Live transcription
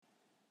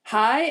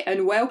Hi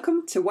and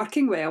welcome to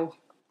Working Well.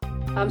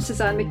 I'm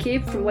Suzanne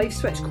McCabe from Life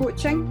Switch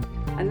Coaching,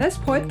 and this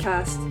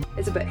podcast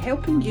is about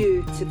helping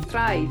you to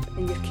thrive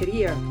in your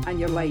career and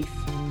your life.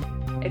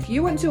 If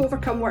you want to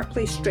overcome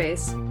workplace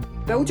stress,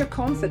 build your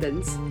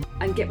confidence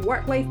and get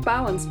work-life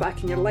balance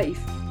back in your life,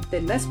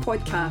 then this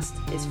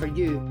podcast is for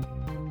you.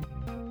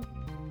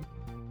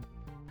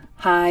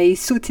 Hi,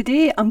 so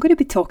today I'm going to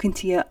be talking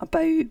to you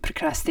about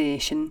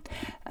procrastination.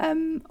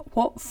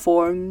 What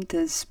form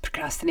does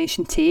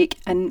procrastination take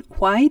and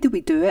why do we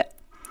do it?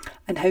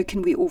 And how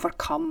can we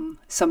overcome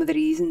some of the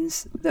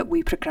reasons that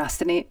we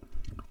procrastinate?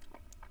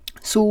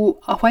 So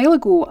a while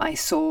ago I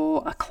saw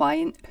a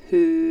client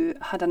who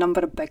had a number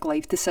of big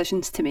life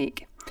decisions to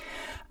make.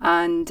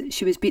 And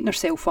she was beating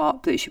herself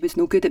up that she was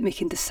no good at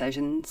making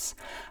decisions,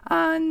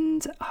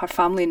 and her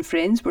family and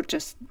friends were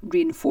just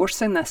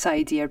reinforcing this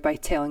idea by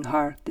telling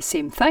her the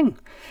same thing.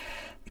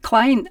 The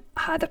client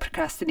had a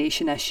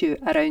procrastination issue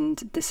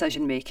around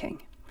decision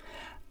making,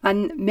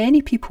 and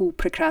many people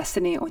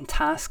procrastinate on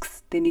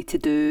tasks they need to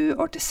do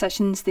or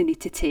decisions they need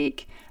to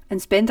take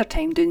and spend their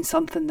time doing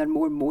something they're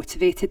more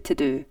motivated to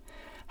do.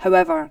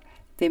 However,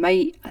 they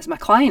might, as my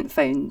client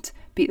found,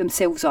 beat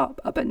themselves up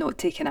about not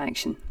taking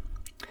action.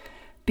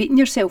 Beating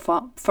yourself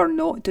up for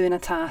not doing a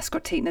task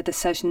or taking a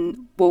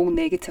decision will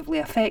negatively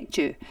affect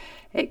you.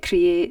 It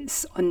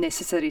creates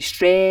unnecessary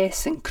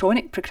stress, and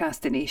chronic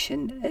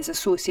procrastination is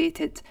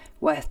associated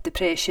with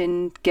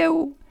depression,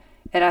 guilt,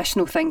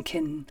 irrational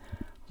thinking,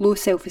 low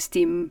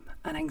self-esteem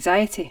and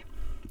anxiety.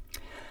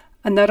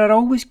 And there are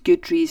always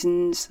good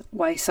reasons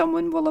why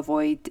someone will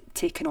avoid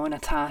taking on a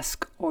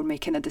task or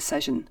making a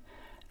decision.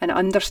 And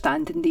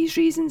understanding these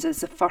reasons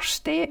is the first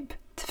step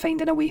to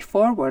finding a way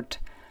forward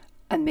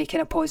and making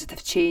a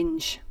positive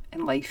change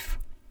in life.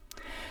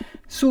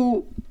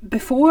 So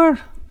before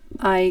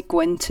I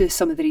go into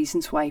some of the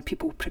reasons why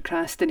people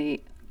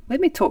procrastinate, let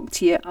me talk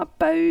to you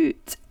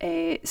about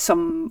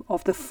some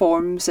of the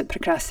forms that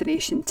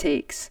procrastination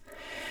takes.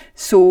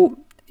 So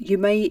you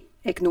might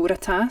ignore a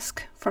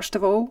task, first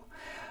of all.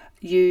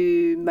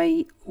 You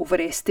might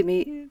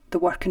overestimate the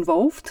work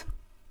involved.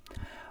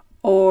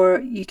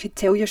 Or you could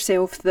tell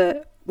yourself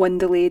that one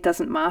delay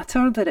doesn't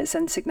matter, that it's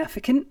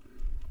insignificant.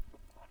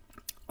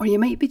 Or you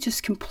might be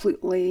just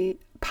completely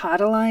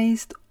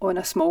paralysed on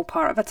a small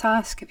part of a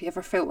task. Have you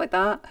ever felt like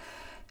that?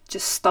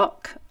 Just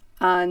stuck,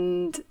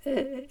 and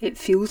it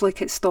feels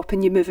like it's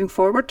stopping you moving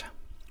forward.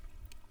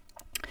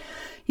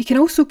 You can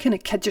also kind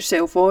of kid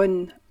yourself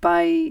on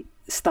by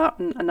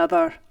starting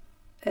another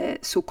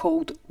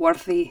so-called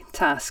worthy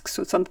task.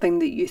 So something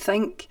that you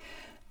think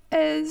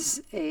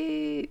is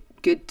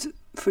good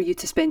for you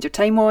to spend your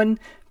time on,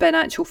 but in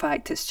actual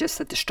fact it's just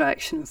a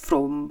distraction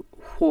from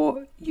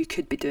what you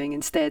could be doing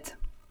instead.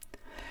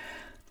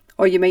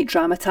 Or you might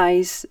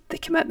dramatise the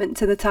commitment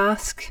to the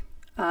task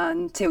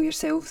and tell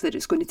yourself that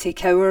it's going to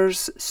take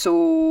hours,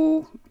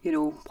 so,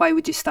 why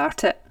would you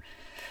start it?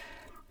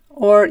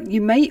 Or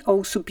you might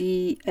also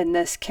be in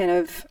this kind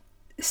of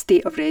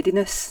state of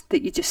readiness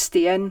that you just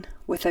stay in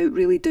without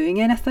really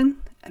doing anything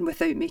and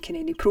without making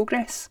any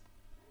progress.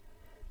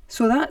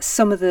 So that's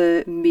some of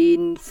the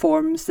main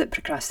forms that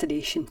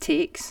procrastination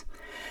takes.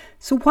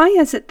 So why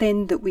is it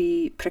then that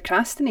we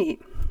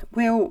procrastinate?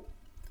 Well,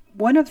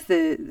 one of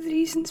the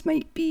reasons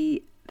might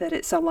be that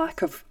it's a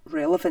lack of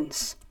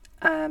relevance.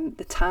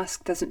 The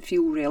task doesn't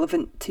feel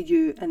relevant to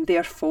you, and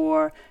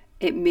therefore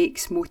it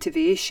makes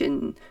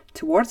motivation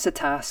towards the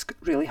task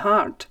really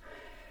hard.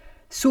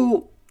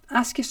 So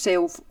ask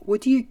yourself,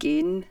 what do you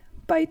gain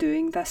by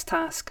doing this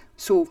task?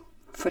 So,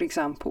 for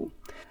example,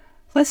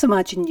 let's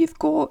imagine you've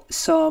got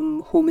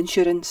some home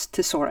insurance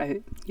to sort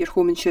out. Your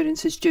home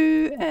insurance is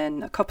due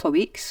in a couple of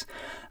weeks,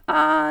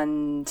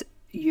 and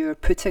you're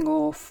putting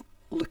off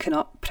looking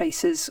up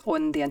prices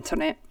on the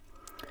internet,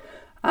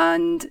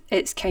 and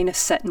it's kind of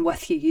sitting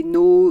with you. You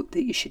know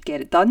that you should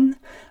get it done,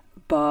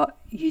 but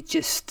you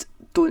just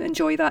don't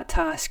enjoy that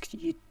task.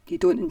 You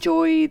don't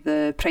enjoy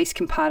the price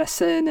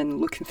comparison and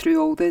looking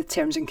through all the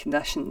terms and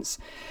conditions.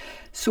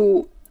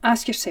 So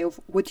ask yourself,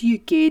 what do you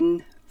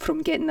gain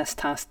from getting this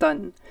task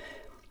done?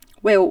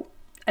 Well,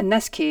 in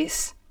this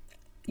case,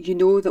 you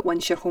know that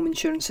once your home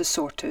insurance is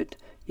sorted,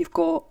 you've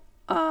got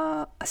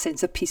a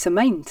sense of peace of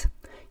mind.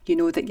 You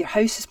know that your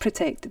house is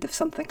protected if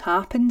something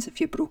happens,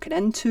 if you're broken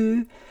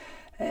into,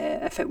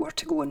 if it were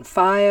to go on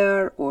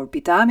fire or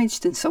be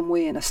damaged in some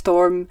way in a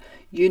storm,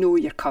 you know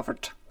you're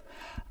covered.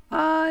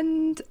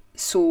 And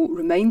so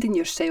reminding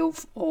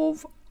yourself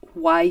of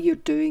why you're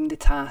doing the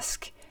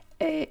task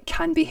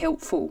can be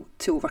helpful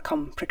to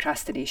overcome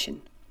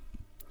procrastination.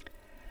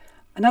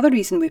 Another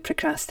reason we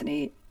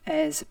procrastinate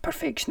is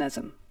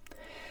perfectionism.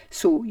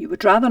 So you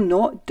would rather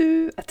not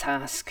do a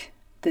task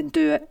than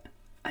do it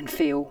and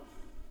fail.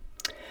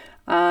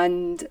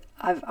 And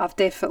I've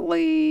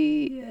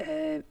definitely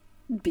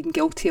been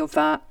guilty of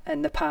that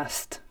in the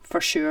past,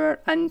 for sure.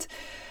 And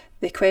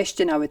the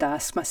question I would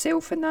ask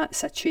myself in that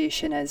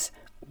situation is,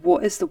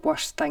 what is the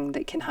worst thing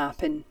that can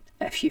happen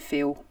if you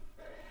fail?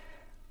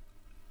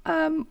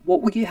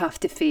 What will you have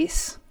to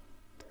face?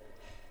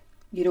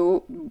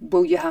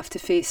 will you have to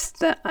face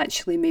that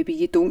actually maybe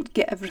you don't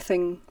get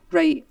everything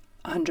right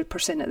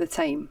 100% at the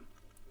time?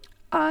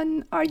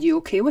 And are you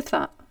okay with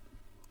that?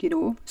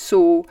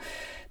 So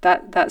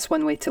that's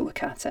one way to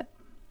look at it.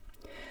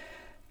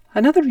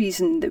 Another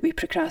reason that we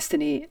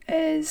procrastinate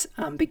is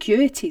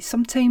ambiguity.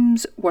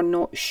 Sometimes we're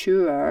not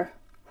sure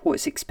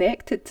what's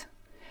expected.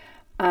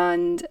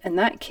 And in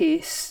that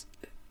case,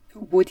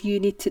 what do you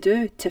need to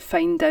do to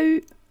find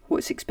out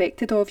what's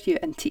expected of you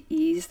and to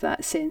ease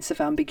that sense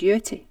of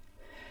ambiguity?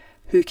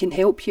 Who can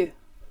help you?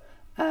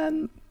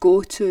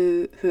 Go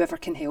to whoever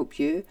can help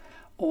you,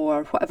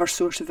 or whatever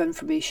source of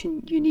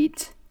information you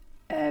need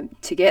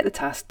to get the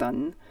task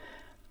done,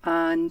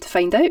 and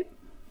find out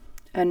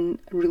and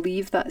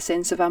relieve that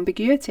sense of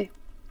ambiguity.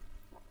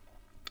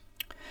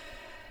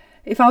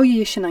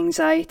 Evaluation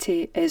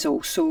anxiety is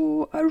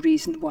also a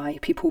reason why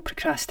people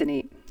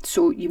procrastinate.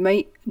 So you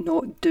might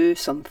not do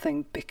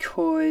something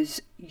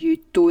because you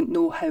don't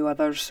know how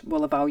others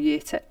will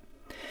evaluate it.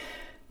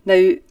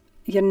 Now,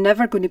 you're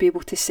never going to be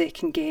able to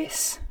second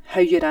guess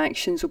how your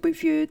actions will be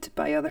viewed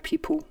by other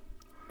people.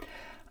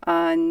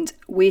 And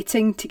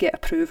waiting to get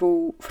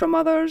approval from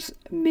others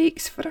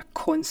makes for a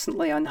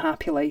constantly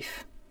unhappy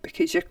life,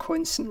 because you're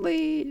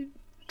constantly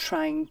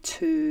trying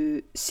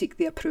to seek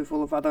the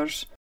approval of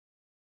others.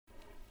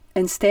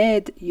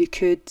 Instead, you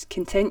could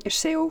content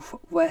yourself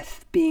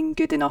with being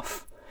good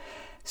enough.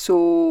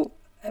 So,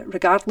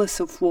 regardless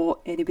of what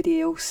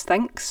anybody else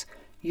thinks,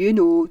 you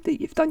know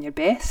that you've done your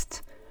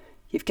best,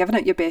 you've given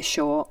it your best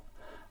shot,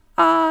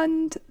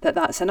 and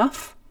that's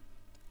enough,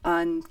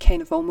 and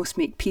kind of almost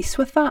make peace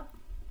with that.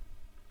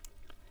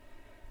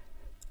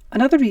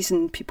 Another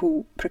reason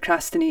people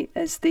procrastinate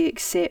is they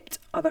accept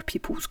other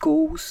people's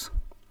goals.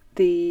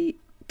 They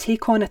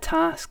take on a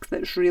task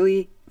that's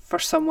really for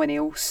someone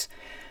else,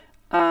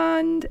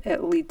 and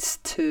it leads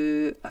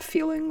to a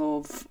feeling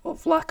of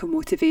lack of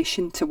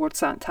motivation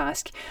towards that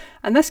task.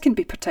 And this can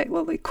be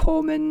particularly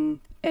common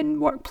in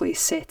workplace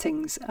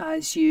settings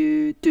as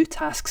you do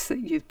tasks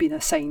that you've been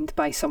assigned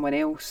by someone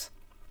else.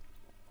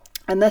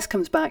 And this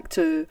comes back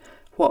to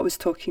what I was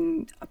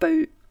talking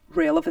about,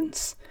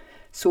 relevance.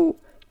 So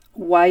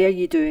why are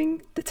you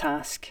doing the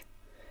task?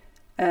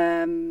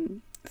 For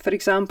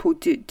example,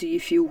 do you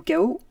feel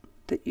guilt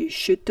that you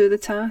should do the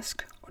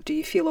task? Or do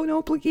you feel an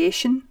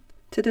obligation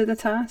to do the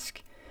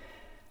task?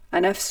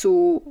 And if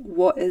so,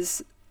 what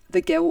is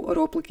the guilt or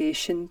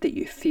obligation that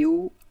you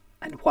feel,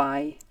 and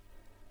why?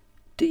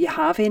 Do you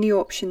have any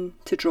option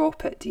to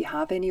drop it? Do you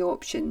have any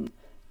option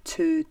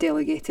to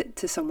delegate it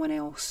to someone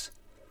else?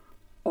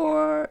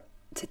 Or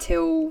to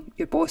tell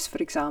your boss, for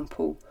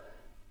example,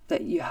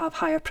 that you have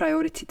higher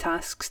priority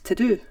tasks to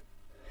do?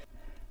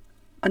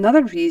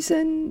 Another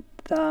reason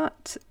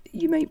that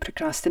you might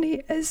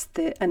procrastinate is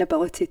the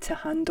inability to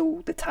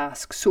handle the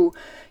task. So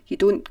you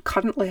don't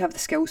currently have the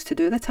skills to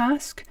do the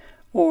task,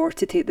 or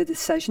to take the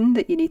decision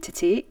that you need to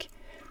take,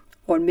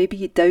 or maybe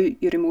you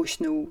doubt your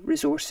emotional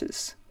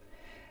resources.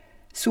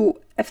 So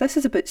if this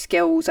is about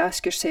skills,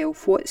 ask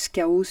yourself, what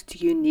skills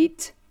do you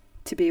need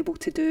to be able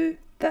to do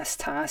this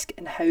task,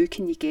 and how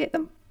can you get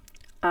them?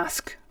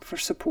 Ask for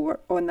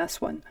support on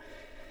this one.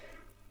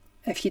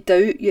 If you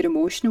doubt your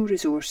emotional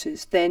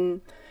resources,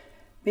 then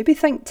maybe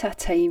think to a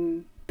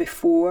time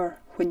before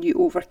when you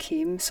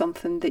overcame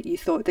something that you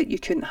thought that you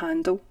couldn't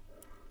handle,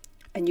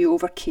 and you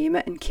overcame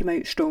it and came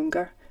out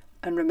stronger,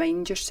 and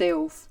remind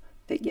yourself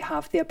that you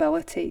have the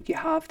ability, you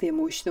have the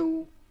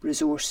emotional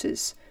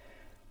resources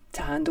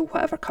to handle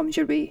whatever comes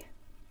your way.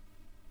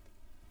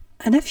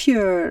 And if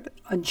you're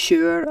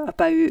unsure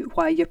about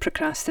why you're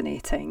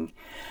procrastinating,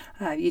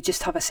 you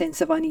just have a sense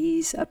of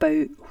unease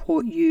about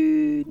what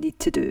you need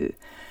to do,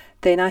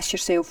 then ask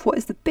yourself, what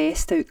is the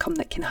best outcome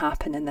that can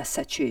happen in this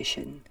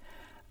situation?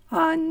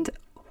 And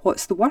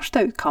what's the worst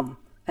outcome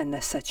in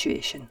this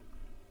situation?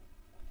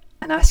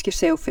 And ask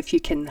yourself if you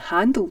can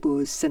handle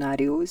those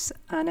scenarios,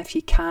 and if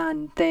you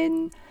can,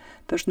 then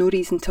there's no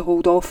reason to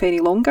hold off any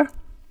longer.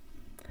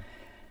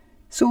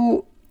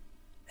 So,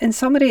 in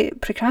summary,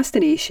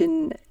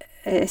 procrastination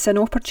is an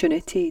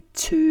opportunity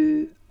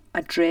to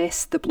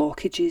address the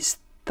blockages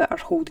that are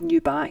holding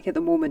you back at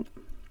the moment.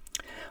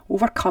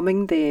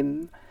 Overcoming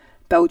them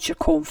builds your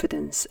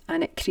confidence,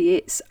 and it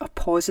creates a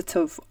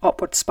positive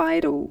upward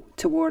spiral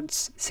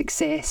towards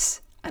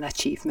success and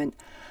achievement,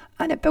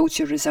 and it builds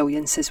your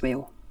resilience as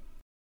well.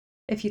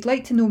 If you'd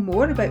like to know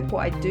more about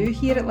what I do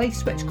here at Life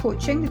Switch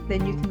Coaching,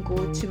 then you can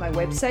go to my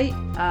website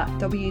at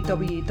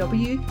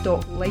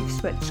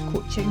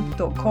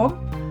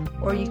www.lifeswitchcoaching.com,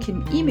 or you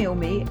can email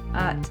me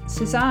at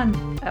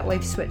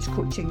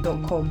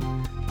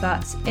suzanne@lifeswitchcoaching.com.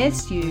 That's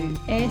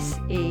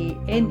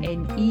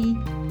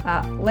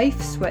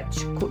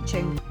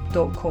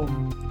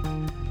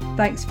SUSANNE@lifeswitchcoaching.com.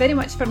 Thanks very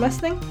much for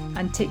listening,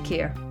 and take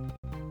care.